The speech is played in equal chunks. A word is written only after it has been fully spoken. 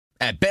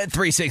At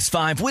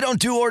Bet365, we don't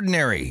do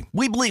ordinary.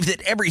 We believe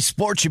that every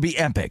sport should be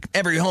epic.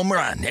 Every home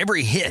run,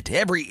 every hit,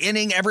 every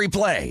inning, every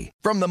play.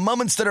 From the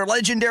moments that are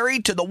legendary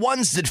to the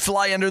ones that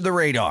fly under the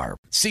radar.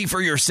 See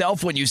for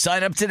yourself when you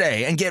sign up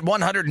today and get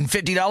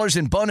 $150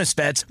 in bonus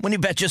bets when you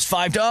bet just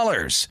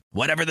 $5.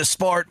 Whatever the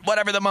sport,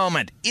 whatever the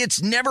moment,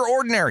 it's never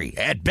ordinary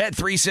at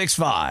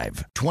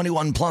Bet365.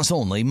 21 plus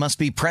only. Must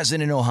be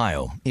present in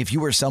Ohio. If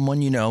you or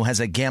someone you know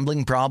has a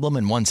gambling problem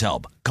and wants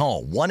help,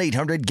 call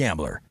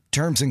 1-800-GAMBLER.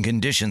 Terms and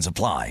conditions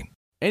apply.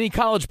 Any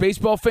college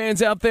baseball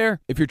fans out there?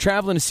 If you're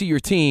traveling to see your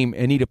team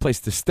and need a place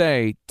to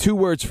stay, 2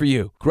 words for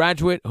you: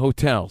 Graduate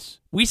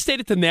Hotels. We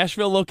stayed at the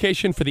Nashville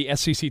location for the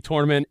SEC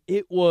tournament.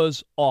 It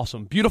was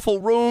awesome.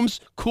 Beautiful rooms,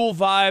 cool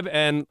vibe,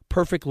 and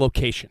perfect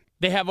location.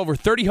 They have over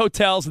 30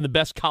 hotels in the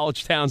best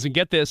college towns, and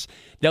get this,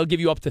 they'll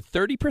give you up to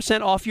 30%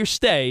 off your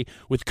stay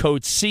with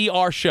code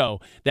CRSHOW.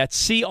 That's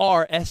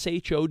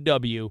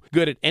CRSHOW.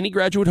 Good at any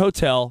Graduate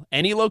Hotel,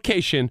 any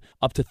location,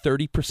 up to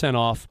 30%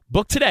 off.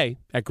 Book today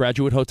at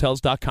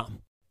graduatehotels.com.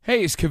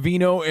 Hey, it's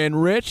Cavino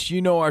and Rich.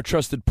 You know our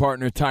trusted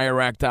partner,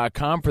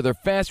 TireRack.com, for their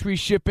fast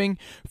reshipping,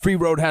 free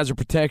road hazard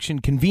protection,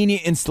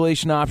 convenient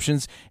installation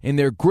options, and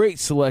their great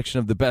selection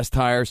of the best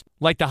tires.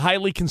 Like the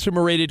highly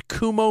consumer-rated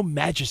Kumo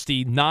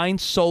Majesty 9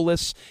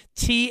 Solus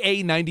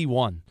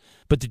TA91.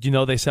 But did you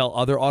know they sell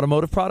other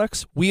automotive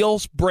products?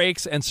 Wheels,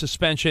 brakes, and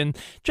suspension,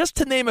 just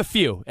to name a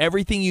few.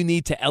 Everything you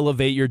need to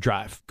elevate your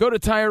drive. Go to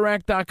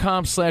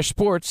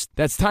TireRack.com/sports.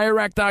 That's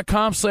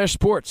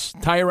TireRack.com/sports.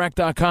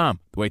 TireRack.com,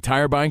 the way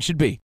tire buying should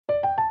be.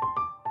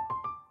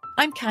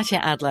 I'm Katya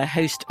Adler,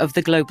 host of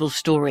The Global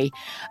Story.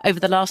 Over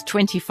the last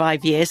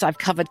 25 years, I've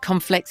covered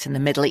conflicts in the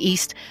Middle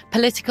East,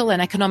 political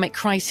and economic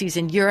crises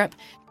in Europe,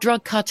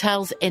 drug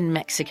cartels in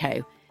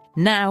Mexico.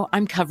 Now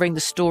I'm covering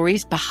the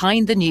stories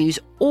behind the news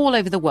all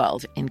over the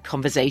world in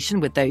conversation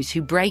with those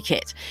who break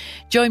it.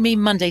 Join me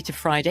Monday to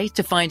Friday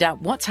to find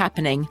out what's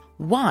happening,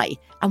 why,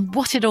 and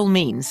what it all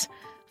means.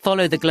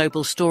 Follow The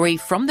Global Story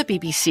from the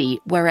BBC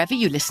wherever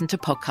you listen to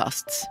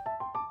podcasts.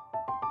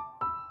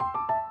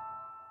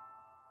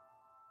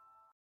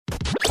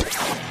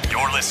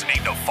 You're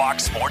listening to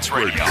Fox Sports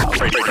Radio.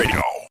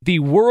 The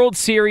World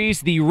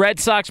Series, the Red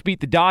Sox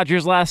beat the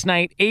Dodgers last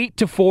night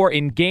 8-4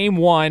 in Game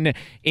 1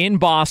 in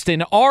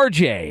Boston.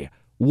 RJ,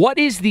 what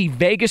is the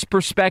Vegas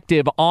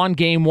perspective on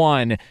Game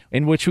 1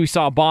 in which we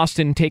saw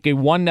Boston take a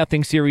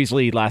 1-0 series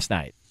lead last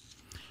night?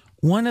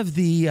 One of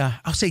the,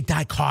 I'll say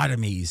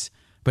dichotomies,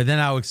 but then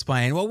I'll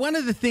explain. Well, one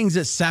of the things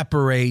that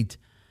separate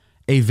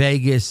a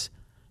Vegas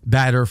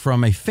batter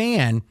from a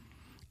fan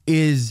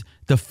is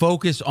the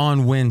focus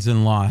on wins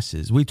and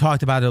losses. We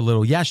talked about it a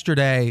little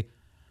yesterday.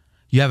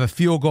 You have a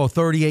field goal,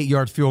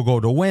 38-yard field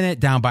goal to win it,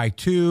 down by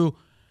 2,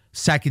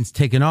 seconds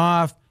ticking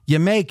off. You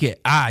make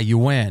it, you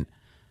win.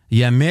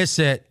 You miss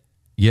it,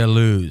 you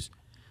lose.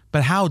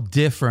 But how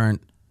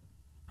different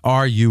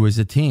are you as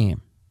a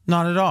team?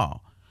 Not at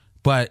all.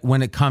 But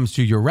when it comes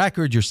to your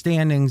record, your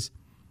standings,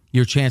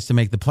 your chance to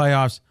make the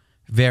playoffs,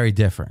 very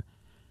different.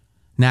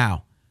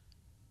 Now,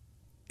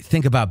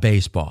 think about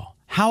baseball.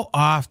 How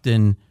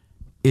often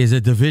is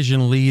a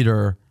division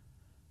leader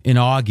in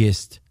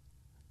August,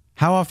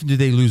 how often do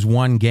they lose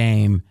one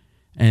game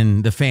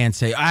and the fans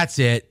say, that's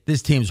it,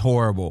 this team's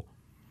horrible?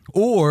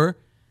 Or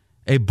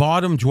a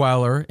bottom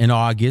dweller in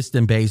August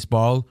in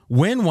baseball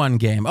win one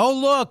game. Oh,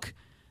 look,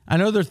 I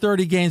know they're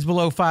 30 games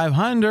below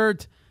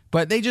 500,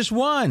 but they just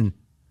won.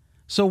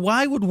 So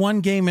why would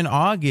one game in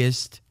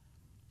August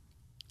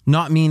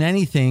not mean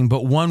anything,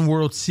 but one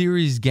World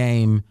Series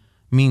game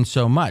mean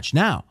so much?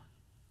 Now,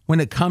 when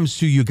it comes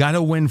to you got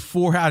to win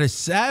 4 out of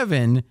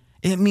 7,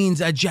 it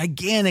means a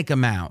gigantic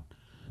amount.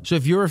 So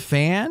if you're a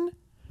fan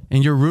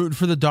and you're rooting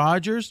for the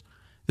Dodgers,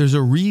 there's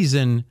a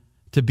reason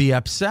to be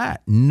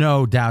upset.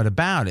 No doubt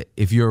about it.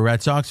 If you're a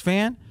Red Sox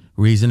fan,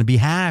 reason to be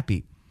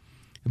happy.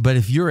 But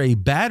if you're a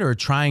bettor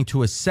trying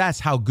to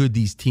assess how good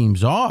these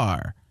teams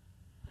are,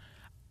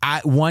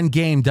 one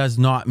game does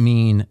not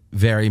mean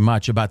very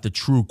much about the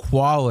true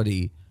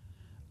quality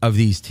of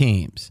these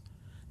teams.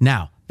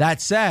 Now, that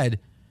said,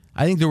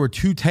 I think there were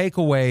 2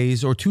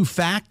 takeaways or 2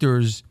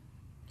 factors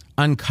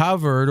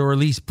uncovered, or at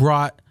least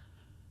brought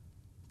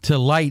to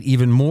light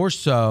even more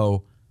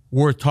so,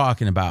 worth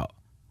talking about.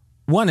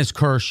 One is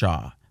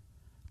Kershaw.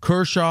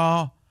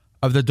 Kershaw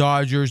of the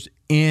Dodgers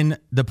in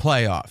the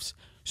playoffs.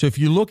 So if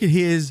you look at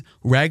his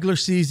regular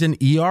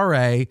season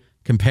ERA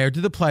compared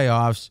to the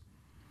playoffs,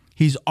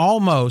 he's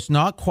almost,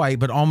 not quite,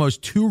 but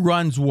almost 2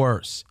 runs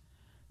worse.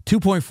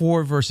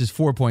 2.4 versus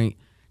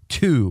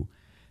 4.2.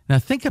 Now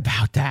think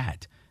about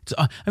that.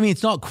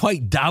 It's not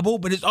quite double,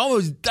 but it's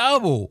almost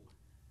double.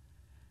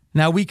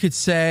 Now we could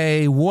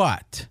say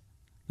what?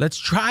 Let's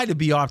try to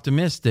be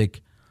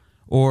optimistic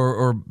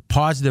or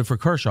positive for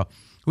Kershaw.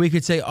 We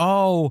could say,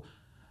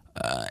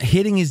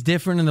 hitting is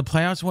different in the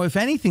playoffs. Well, if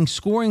anything,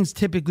 scoring's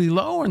typically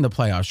lower in the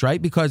playoffs,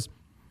 right? Because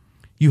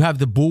you have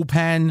the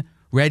bullpen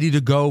ready to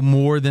go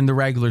more than the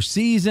regular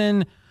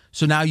season.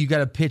 So now you got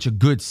to pitch a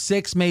good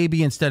 6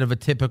 maybe instead of a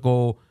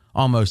typical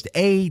almost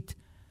 8.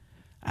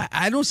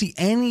 I don't see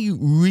any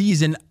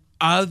reason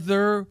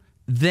other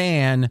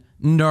than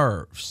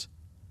nerves.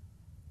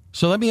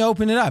 So let me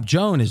open it up.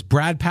 Jonas,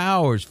 Brad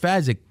Powers,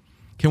 Fezzik,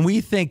 can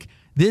we think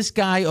this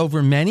guy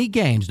over many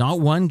games, not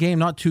one game,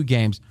 not two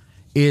games,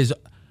 is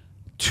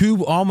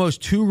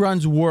almost 2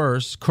 runs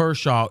worse,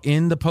 Kershaw,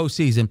 in the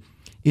postseason?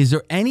 Is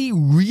there any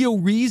real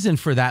reason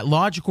for that,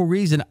 logical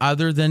reason,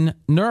 other than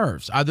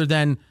nerves, other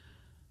than,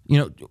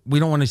 we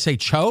don't want to say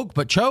choke,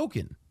 but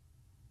choking?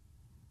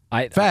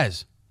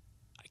 Fez.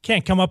 I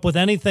can't come up with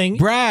anything.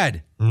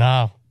 Brad.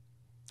 No.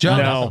 Joe.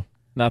 No,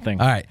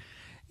 nothing. All right.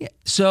 Yeah.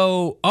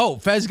 So,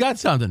 Fez got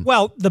something.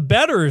 Well, the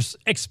bettors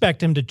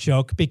expect him to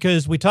choke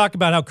because we talk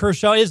about how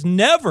Kershaw is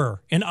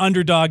never an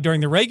underdog during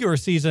the regular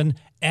season.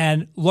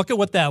 And look at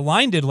what that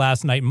line did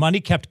last night.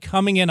 Money kept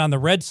coming in on the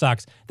Red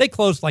Sox. They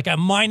closed like a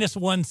minus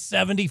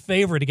 170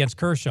 favorite against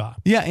Kershaw.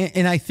 Yeah,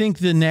 and I think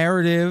the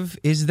narrative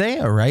is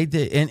there, right?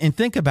 And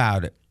think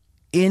about it.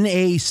 In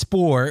a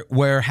sport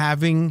where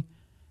having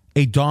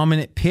a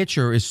dominant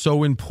pitcher is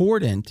so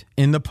important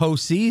in the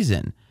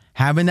postseason,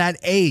 having that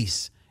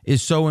ace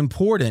is so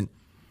important.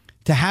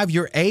 To have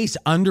your ace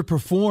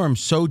underperform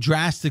so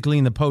drastically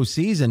in the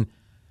postseason,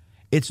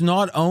 it's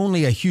not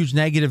only a huge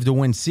negative to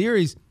win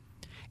series,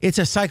 it's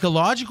a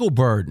psychological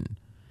burden.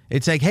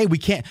 It's like, hey, we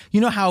can't.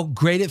 You know how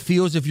great it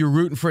feels if you're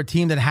rooting for a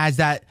team that has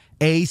that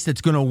ace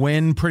that's going to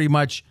win pretty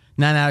much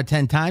 9 out of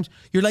 10 times?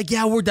 You're like,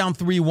 yeah, we're down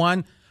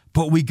 3-1,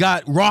 but we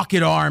got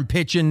rocket arm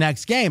pitching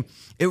next game.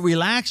 It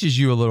relaxes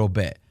you a little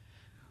bit.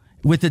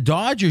 With the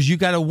Dodgers, you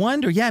got to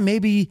wonder,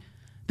 maybe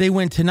they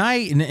win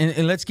tonight,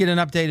 and let's get an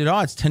updated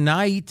odds.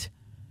 Tonight,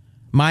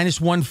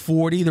 minus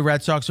 140, the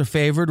Red Sox are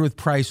favored with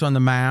Price on the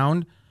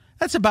mound.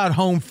 That's about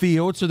home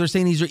field, so they're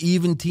saying these are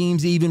even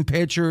teams, even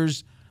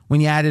pitchers.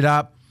 When you add it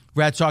up,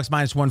 Red Sox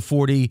minus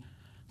 140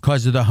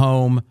 because of the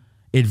home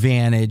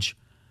advantage.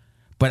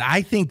 But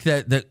I think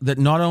that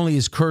not only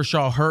is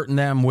Kershaw hurting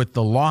them with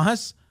the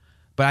loss,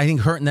 but I think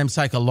hurting them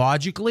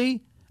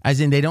psychologically, as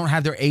in they don't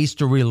have their ace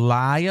to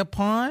rely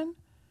upon.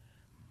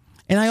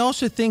 And I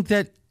also think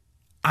that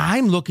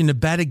I'm looking to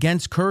bet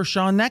against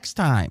Kershaw next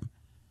time.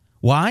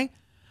 Why?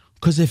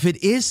 Because if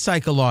it is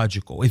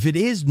psychological, if it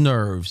is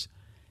nerves,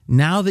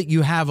 now that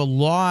you have a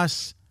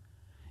loss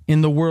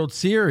in the World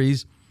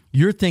Series,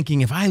 you're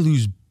thinking, if I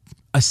lose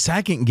a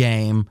second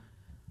game,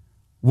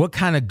 what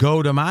kind of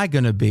goat am I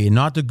going to be?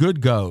 Not the good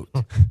goat.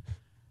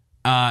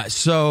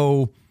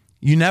 So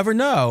you never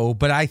know.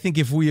 But I think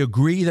if we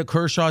agree that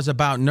Kershaw's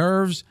about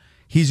nerves,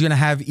 he's going to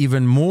have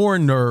even more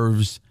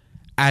nerves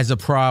as a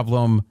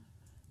problem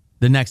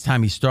the next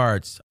time he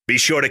starts. Be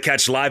sure to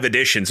catch live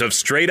editions of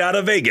Straight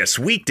Outta Vegas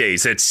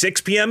weekdays at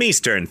 6 p.m.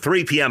 Eastern,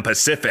 3 p.m.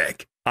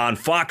 Pacific on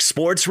Fox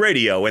Sports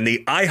Radio and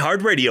the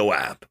iHeartRadio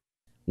app.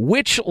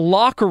 Which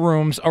locker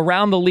rooms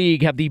around the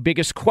league have the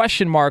biggest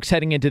question marks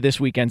heading into this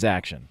weekend's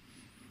action?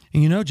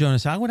 And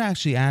Jonas, I would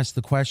actually ask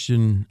the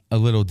question a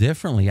little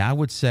differently. I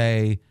would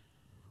say,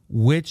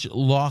 which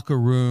locker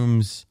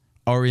rooms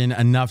are in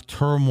enough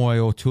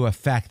turmoil to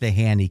affect the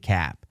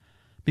handicap?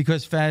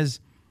 Because, Fez,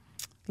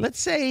 let's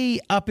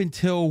say up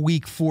until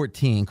week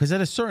 14, because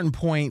at a certain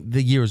point,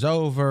 the year's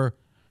over,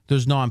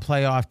 there's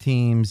non-playoff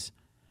teams,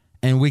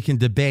 and we can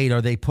debate,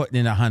 are they putting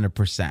in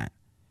 100%?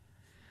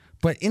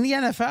 But in the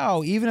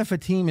NFL, even if a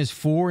team is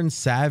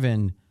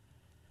 4-7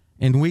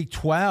 in week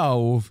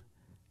 12,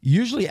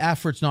 usually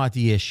effort's not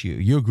the issue.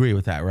 You agree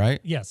with that, right?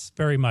 Yes,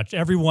 very much.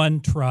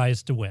 Everyone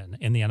tries to win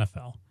in the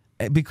NFL.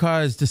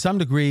 Because to some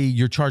degree,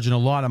 you're charging a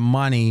lot of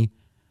money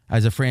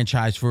as a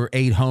franchise for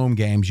 8 home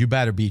games. You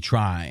better be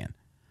trying,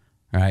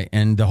 right?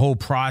 And the whole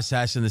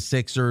process and the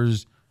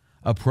Sixers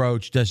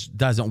approach just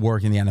doesn't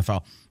work in the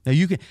NFL.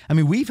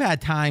 Now, we've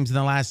had times in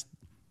the last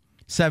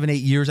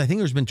 7-8 years, I think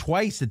there's been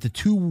twice that the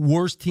 2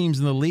 worst teams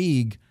in the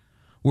league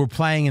were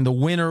playing, and the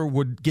winner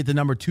would get the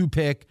number 2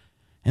 pick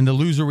and the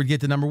loser would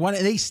get the number 1,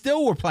 and they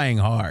still were playing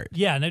hard.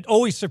 Yeah, and it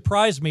always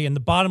surprised me. And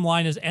the bottom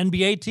line is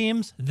NBA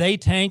teams, they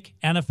tank.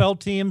 NFL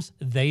teams,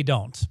 they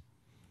don't.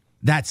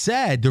 That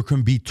said, there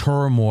can be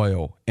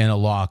turmoil in a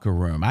locker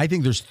room. I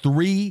think there's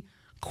 3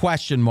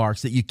 question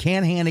marks that you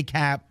can't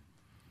handicap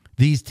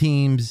these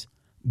teams'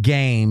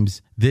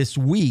 games this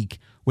week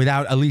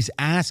without at least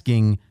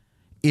asking,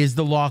 is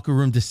the locker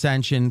room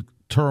dissension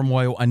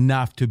turmoil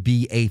enough to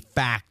be a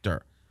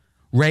factor?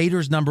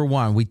 Raiders, number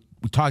 1. We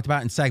talked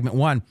about in segment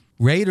 1.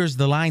 Raiders,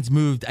 the lines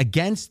moved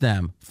against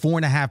them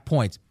 4.5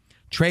 points.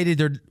 Traded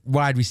their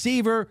wide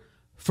receiver,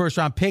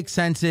 first-round pick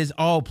senses,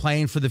 all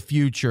playing for the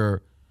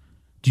future.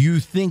 Do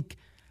you think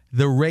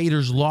the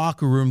Raiders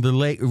locker room,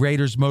 the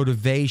Raiders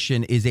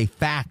motivation is a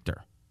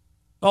factor?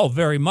 Oh,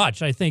 very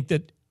much. I think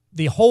that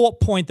the whole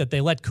point that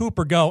they let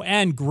Cooper go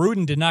and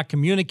Gruden did not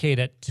communicate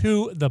it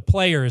to the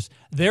players,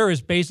 there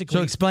is basically...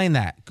 So explain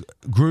that.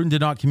 Gruden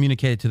did not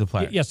communicate it to the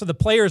players. Yeah, so the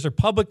players are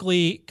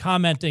publicly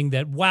commenting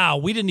that, wow,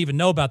 we didn't even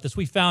know about this.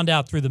 We found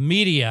out through the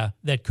media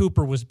that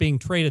Cooper was being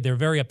traded. They're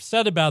very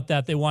upset about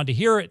that. They wanted to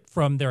hear it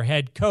from their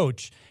head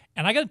coach.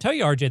 And I got to tell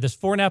you, RJ, this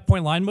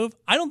 4.5-point line move,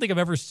 I don't think I've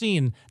ever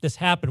seen this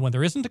happen when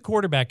there isn't a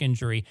quarterback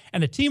injury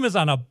and a team is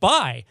on a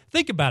bye.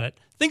 Think about it.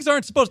 Things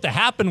aren't supposed to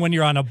happen when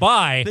you're on a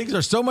bye. Things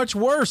are so much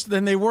worse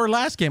than they were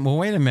last game. Well,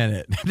 wait a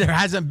minute. There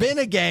hasn't been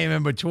a game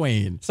in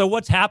between. So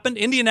what's happened?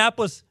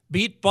 Indianapolis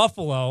beat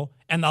Buffalo,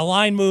 and the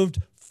line moved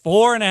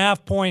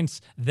 4.5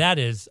 points. That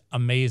is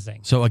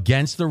amazing. So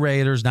against the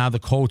Raiders, now the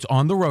Colts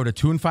on the road, a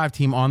 2-5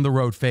 team on the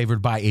road,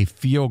 favored by a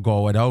field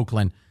goal at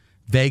Oakland.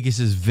 Vegas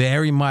is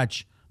very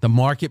much the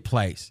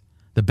marketplace.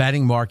 The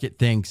betting market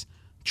thinks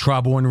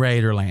trouble in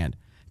Raiderland.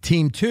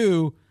 Team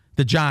 2,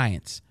 the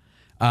Giants.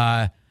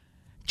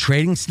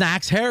 Trading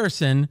Snacks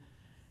Harrison.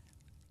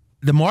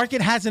 The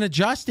market hasn't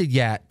adjusted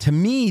yet. To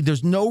me,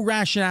 there's no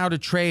rationale to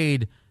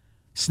trade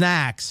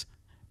Snacks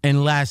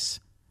unless...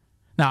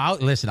 Now,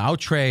 I'll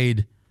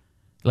trade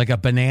like a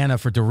banana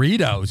for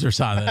Doritos or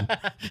something.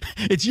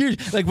 It's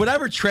usually like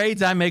whatever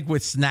trades I make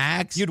with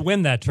Snacks. You'd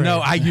win that trade. No,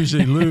 I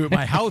usually lose.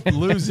 My health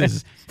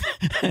loses.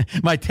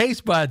 My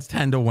taste buds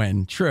tend to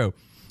win. True.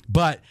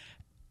 But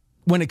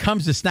when it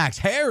comes to Snacks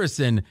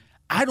Harrison,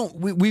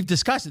 we've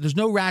discussed it. There's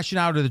no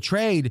rationale to the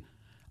trade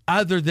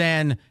other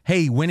than,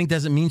 hey, winning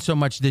doesn't mean so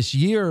much this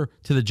year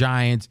to the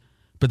Giants,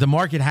 but the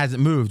market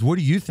hasn't moved. What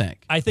do you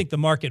think? I think the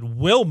market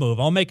will move.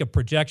 I'll make a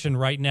projection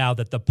right now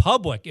that the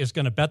public is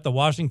going to bet the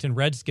Washington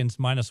Redskins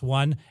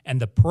 -1,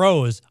 and the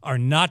pros are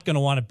not going to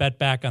want to bet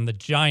back on the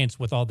Giants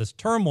with all this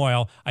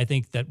turmoil. I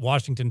think that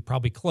Washington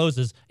probably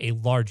closes a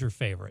larger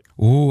favorite.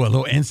 Ooh, a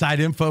little inside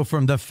info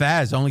from the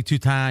Fez, only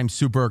 2-time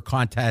Super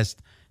Contest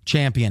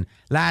champion.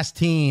 Last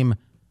team,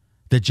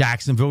 the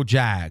Jacksonville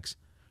Jags.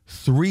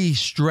 3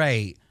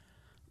 straight,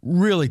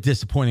 really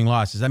disappointing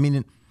losses. I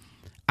mean,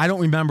 I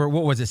don't remember,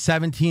 what was it,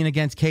 17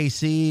 against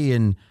KC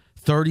and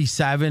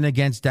 37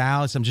 against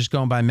Dallas? I'm just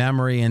going by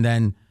memory. And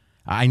then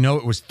I know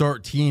it was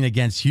 13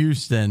 against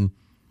Houston.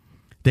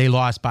 They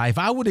lost by. If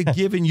I would have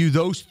given you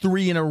those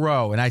 3 in a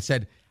row and I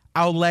said,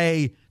 I'll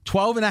lay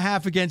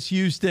 12.5 against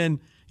Houston,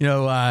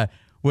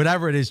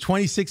 whatever it is,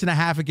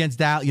 26.5 against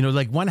Dallas,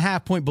 like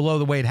 1/2 point below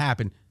the way it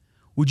happened,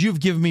 would you have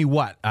given me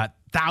what,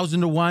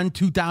 1,000 to 1,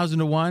 2,000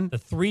 to 1? The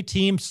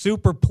 3-team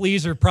super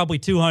pleaser, probably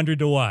 200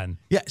 to 1.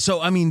 Yeah,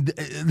 so, I mean,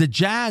 the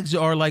Jags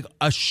are like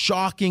a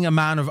shocking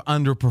amount of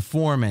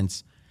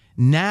underperformance.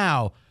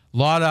 Now, a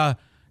lot of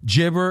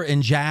gibber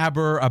and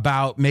jabber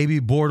about maybe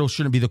Bortles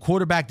shouldn't be the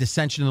quarterback,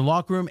 dissension in the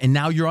locker room, and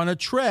now you're on a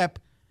trip.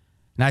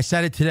 And I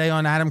said it today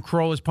on Adam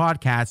Carolla's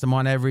podcast. I'm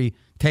on every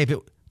tape it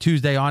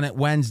Tuesday, on it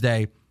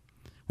Wednesday.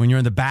 When you're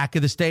in the back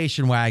of the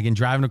station wagon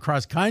driving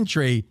across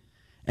country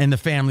and the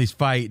family's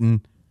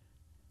fighting,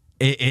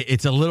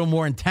 it's a little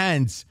more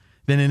intense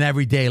than in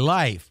everyday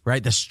life,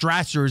 right? The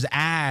stressors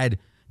add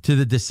to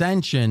the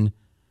dissension.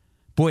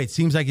 Boy, it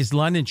seems like his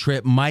London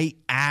trip might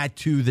add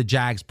to the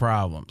Jags'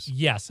 problems.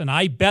 Yes, and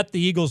I bet the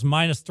Eagles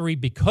 -3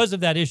 because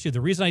of that issue.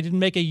 The reason I didn't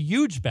make a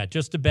huge bet,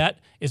 just a bet,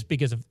 is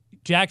because of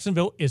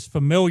Jacksonville is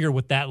familiar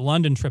with that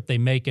London trip. They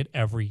make it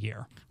every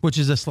year. Which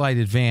is a slight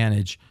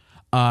advantage.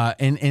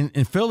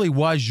 And Philly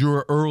was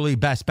your early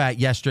best bet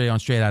yesterday on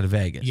Straight Out of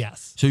Vegas.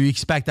 Yes. So you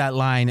expect that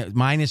line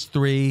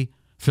 -3,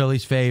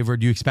 Philly's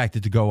favored. You expect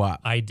it to go up?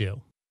 I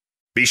do.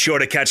 Be sure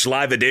to catch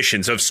live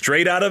editions of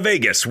Straight Out of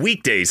Vegas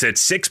weekdays at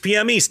 6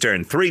 p.m.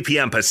 Eastern, 3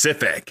 p.m.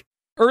 Pacific.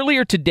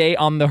 Earlier today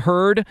on The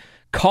Herd,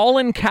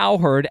 Colin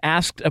Cowherd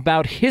asked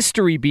about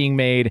history being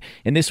made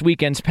in this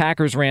weekend's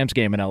Packers-Rams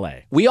game in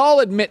L.A. We all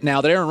admit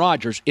now that Aaron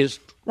Rodgers is,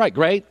 right,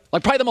 great,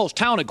 like probably the most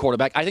talented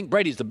quarterback. I think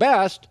Brady's the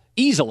best,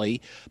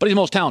 easily, but he's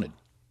the most talented.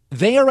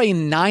 They are a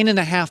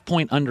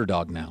 9.5-point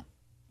underdog now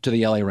to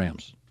the L.A.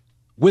 Rams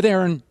with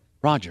Aaron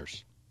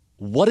Rodgers.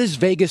 What is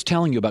Vegas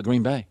telling you about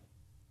Green Bay?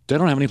 They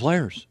don't have any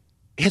players.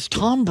 Has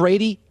Tom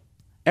Brady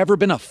ever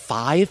been a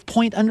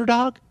 5-point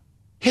underdog?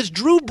 Has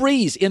Drew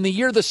Brees, in the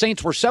year the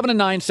Saints were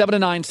 7-9,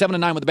 7-9,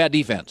 7-9 with a bad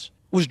defense,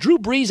 was Drew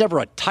Brees ever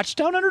a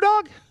touchdown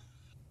underdog?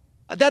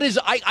 That is,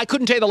 I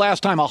couldn't tell you the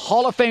last time a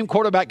Hall of Fame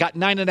quarterback got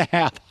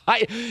 9.5.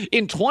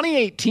 In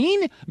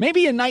 2018?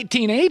 Maybe in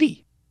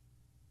 1980.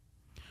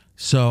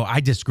 So I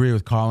disagree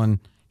with Colin.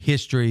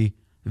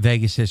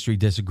 Vegas history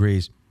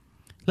disagrees.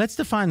 Let's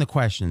define the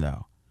question,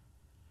 though.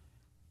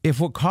 If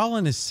what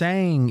Colin is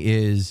saying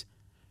is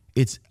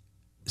it's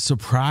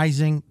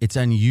surprising, it's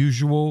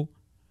unusual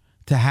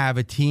to have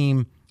a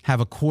team have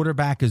a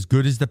quarterback as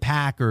good as the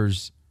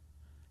Packers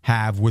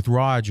have with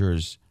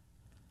Rodgers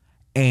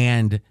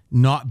and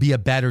not be a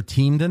better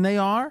team than they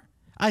are,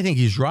 I think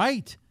he's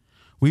right.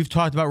 We've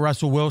talked about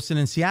Russell Wilson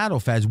in Seattle,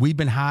 Fez. We've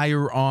been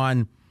higher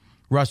on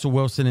Russell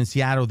Wilson in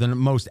Seattle than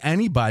most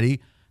anybody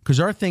because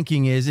our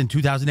thinking is in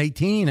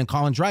 2018, and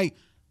Colin's right,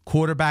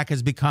 quarterback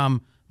has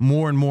become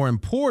more and more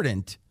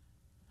important.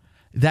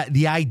 That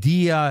the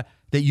idea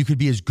that you could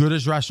be as good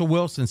as Russell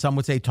Wilson, some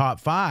would say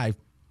top 5,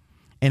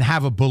 and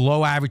have a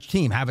below average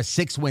team, have a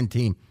 6-win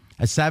team,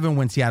 a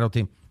 7-win Seattle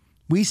team.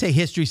 We say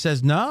history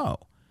says no.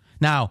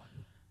 Now,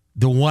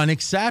 the one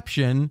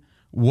exception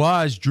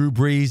was Drew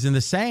Brees and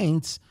the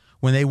Saints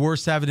when they were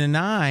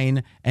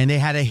 7-9 and they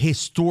had a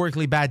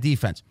historically bad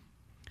defense.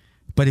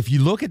 But if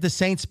you look at the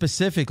Saints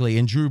specifically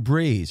and Drew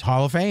Brees,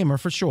 Hall of Famer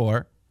for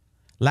sure,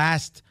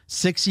 last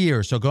 6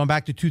 years, so going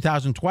back to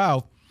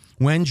 2012,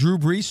 when Drew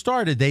Brees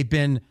started, they've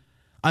been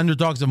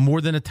underdogs of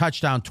more than a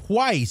touchdown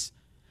twice.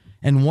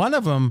 And one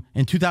of them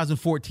in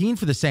 2014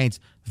 for the Saints,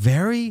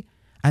 very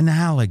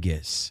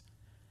analogous.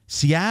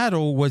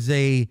 Seattle was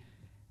a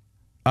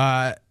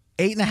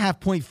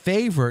 8.5-point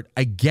favorite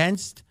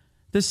against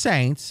the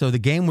Saints. So the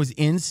game was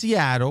in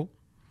Seattle,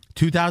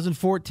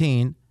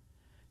 2014,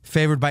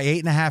 favored by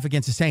 8.5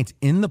 against the Saints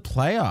in the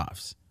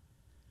playoffs.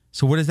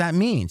 So what does that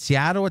mean?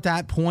 Seattle at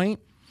that point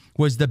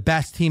was the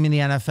best team in the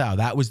NFL.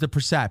 That was the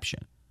perception.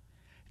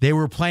 They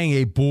were playing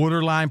a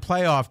borderline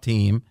playoff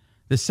team,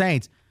 the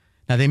Saints.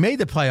 Now, they made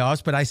the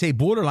playoffs, but I say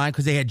borderline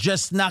because they had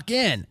just snuck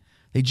in.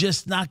 They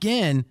just snuck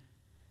in,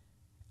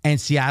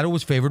 and Seattle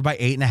was favored by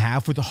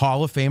 8.5 with the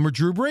Hall of Famer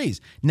Drew Brees.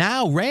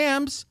 Now,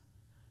 Rams,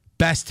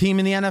 best team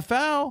in the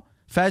NFL.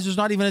 Fez, there's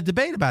not even a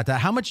debate about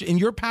that. How much, in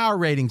your power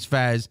ratings,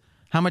 Fez,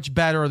 how much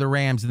better are the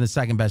Rams than the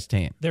second best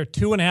team? They're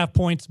 2.5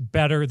 points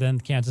better than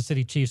Kansas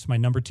City Chiefs, my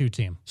number 2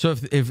 team. So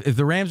if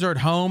the Rams are at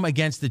home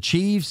against the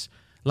Chiefs,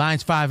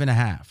 line's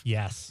 5.5.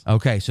 Yes.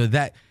 Okay, so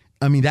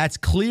that's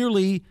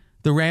clearly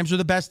the Rams are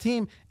the best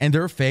team, and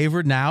they're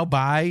favored now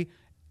by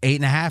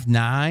 8.5,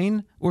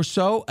 9 or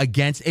so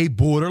against a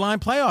borderline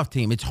playoff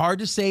team. It's hard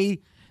to say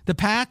the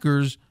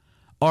Packers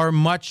are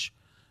much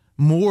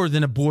more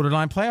than a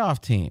borderline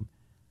playoff team.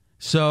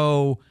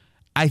 So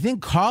I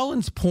think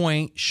Colin's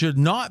point should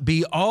not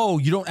be,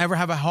 you don't ever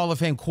have a Hall of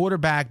Fame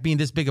quarterback being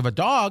this big of a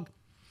dog.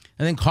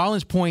 I think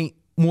Colin's point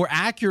more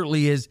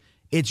accurately is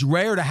it's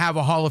rare to have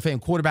a Hall of Fame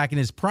quarterback in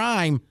his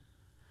prime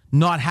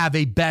not have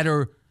a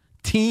better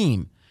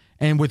team.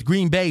 And with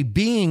Green Bay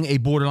being a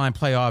borderline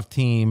playoff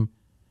team,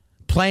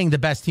 playing the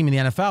best team in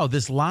the NFL,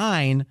 this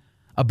line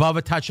above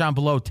a touchdown,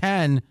 below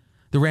 10,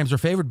 the Rams are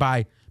favored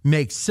by,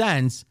 makes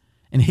sense.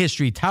 And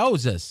history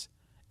tells us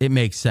it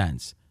makes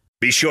sense.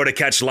 Be sure to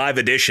catch live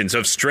editions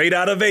of Straight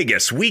Outta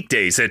Vegas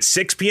weekdays at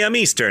 6 p.m.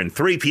 Eastern,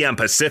 3 p.m.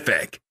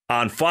 Pacific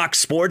on Fox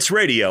Sports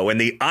Radio and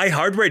the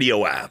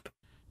iHeartRadio app.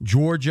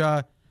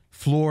 Georgia,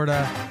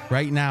 Florida,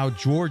 right now,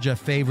 Georgia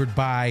favored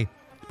by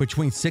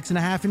between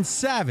 6.5 and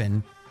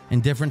 7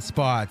 in different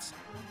spots.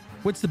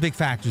 What's the big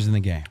factors in the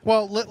game?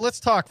 Well, let's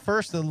talk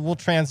first. We'll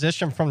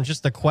transition from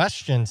just the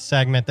question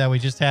segment that we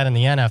just had in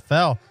the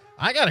NFL.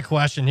 I got a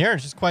question here,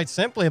 just quite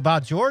simply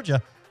about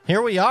Georgia.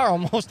 Here we are,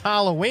 almost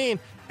Halloween,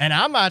 and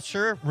I'm not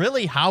sure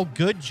really how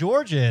good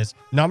Georgia is.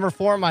 Number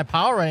 4 in my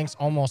power rankings,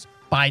 almost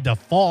by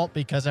default,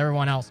 because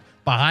everyone else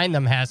behind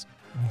them has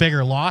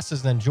bigger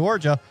losses than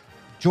Georgia.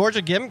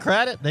 Georgia, give them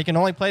credit. They can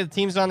only play the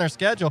teams on their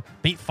schedule.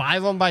 Beat 5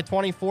 of them by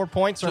 24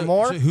 points or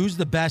more. So who's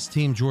the best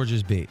team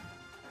Georgia's beat?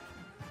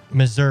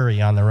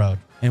 Missouri on the road.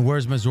 And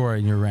where's Missouri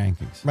in your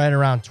rankings? Right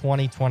around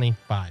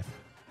 20-25.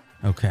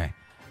 Okay.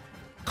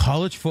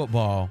 College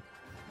football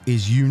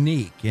is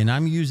unique, and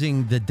I'm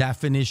using the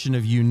definition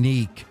of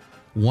unique,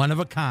 one of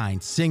a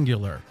kind,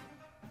 singular.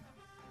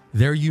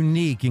 They're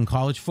unique in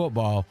college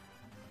football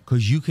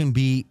because you can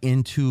be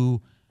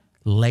into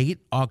late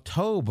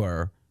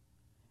October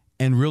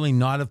and really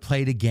not have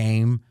played a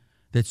game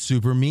that's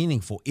super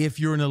meaningful if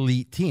you're an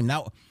elite team.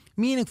 Now,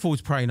 meaningful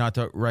is probably not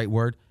the right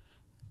word.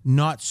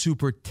 Not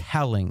super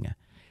telling.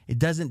 It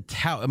doesn't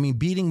tell. I mean,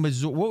 beating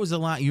Missouri. What was the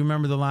line? You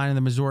remember the line in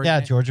the Missouri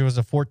game? Georgia was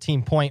a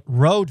 14-point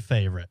road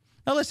favorite.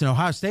 Now, listen,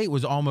 Ohio State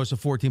was almost a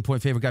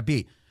 14-point favorite, got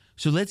beat.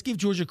 So let's give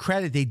Georgia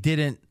credit. They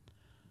didn't,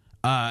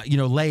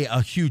 lay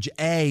a huge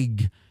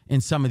egg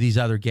in some of these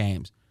other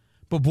games.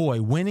 But,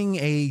 boy, winning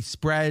a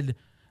spread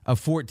of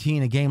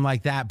 14, a game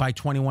like that by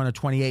 21 or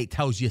 28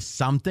 tells you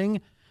something,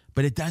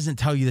 but it doesn't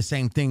tell you the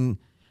same thing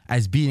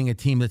as beating a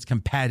team that's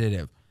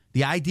competitive.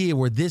 The idea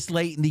we're this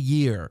late in the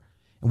year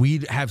and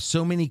we have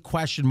so many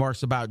question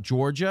marks about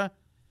Georgia,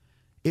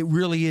 it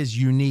really is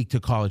unique to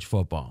college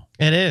football.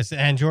 It is,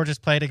 and Georgia's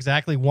played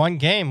exactly one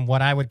game,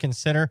 what I would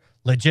consider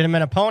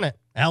legitimate opponent,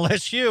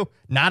 LSU.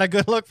 Not a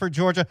good look for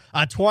Georgia,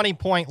 a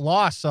 20-point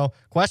loss. So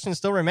question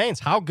still remains,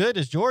 how good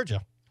is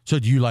Georgia? So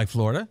do you like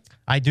Florida?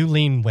 I do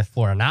lean with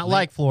Florida. Not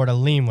like Florida,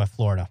 lean with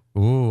Florida.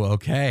 Ooh,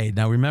 okay.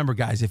 Now remember,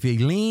 guys, if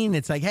you lean,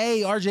 it's like,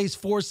 hey, RJ's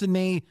forcing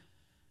me.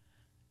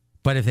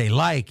 But if they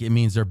like, it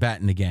means they're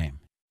betting the game.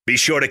 Be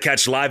sure to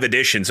catch live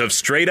editions of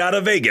Straight Outta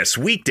Vegas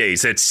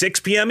weekdays at 6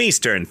 p.m.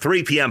 Eastern,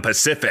 3 p.m.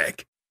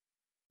 Pacific.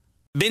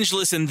 Binge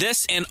listen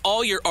this and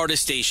all your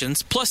artist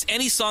stations, plus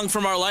any song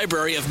from our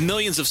library of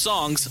millions of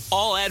songs,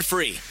 all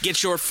ad-free.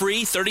 Get your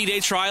free 30-day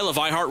trial of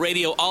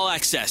iHeartRadio All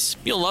Access.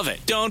 You'll love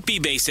it. Don't be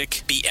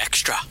basic, be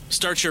extra.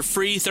 Start your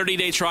free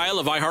 30-day trial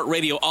of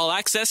iHeartRadio All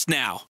Access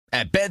now.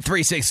 At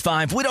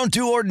Bet365, we don't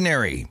do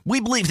ordinary. We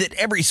believe that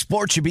every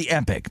sport should be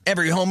epic.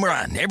 Every home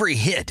run, every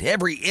hit,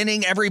 every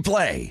inning, every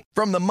play.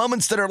 From the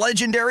moments that are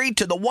legendary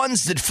to the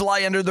ones that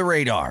fly under the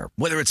radar.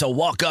 Whether it's a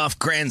walk-off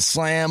grand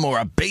slam or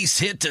a base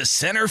hit to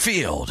center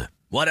field.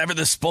 Whatever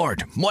the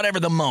sport, whatever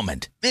the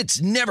moment.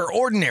 It's never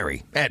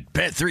ordinary at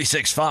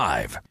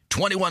Bet365.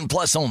 21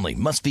 plus only.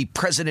 Must be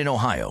present in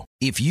Ohio.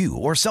 If you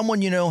or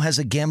someone you know has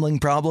a gambling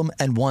problem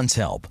and wants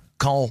help,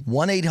 call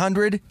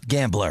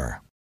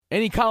 1-800-GAMBLER.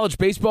 Any college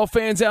baseball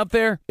fans out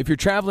there? If you're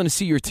traveling to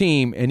see your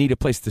team and need a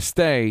place to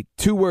stay,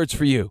 2 words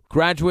for you: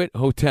 Graduate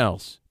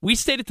Hotels. We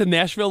stayed at the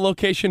Nashville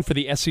location for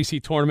the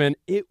SEC tournament.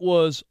 It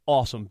was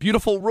awesome.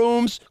 Beautiful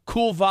rooms,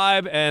 cool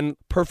vibe, and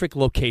perfect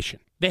location.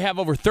 They have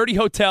over 30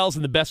 hotels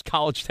in the best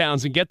college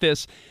towns, and get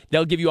this,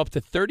 they'll give you up to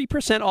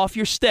 30% off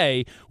your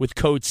stay with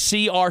code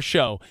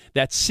CRSHOW.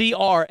 That's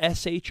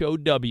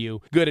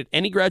CRSHOW. Good at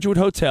any Graduate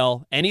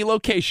Hotel, any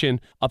location,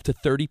 up to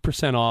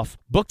 30% off.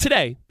 Book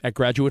today at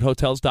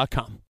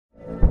graduatehotels.com.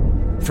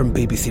 From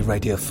BBC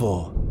Radio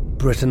 4,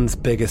 Britain's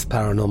biggest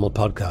paranormal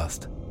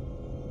podcast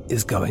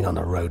is going on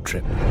a road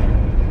trip.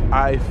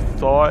 I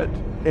thought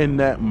in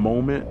that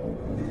moment,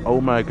 oh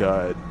my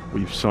God,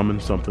 we've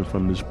summoned something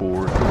from this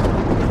board.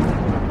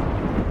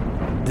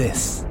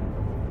 This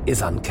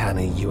is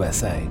Uncanny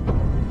USA.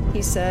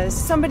 He says,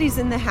 somebody's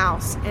in the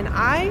house, and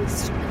I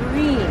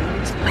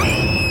screamed.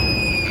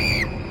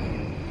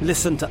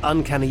 Listen to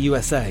Uncanny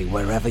USA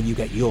wherever you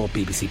get your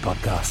BBC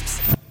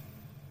podcasts,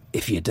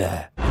 if you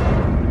dare.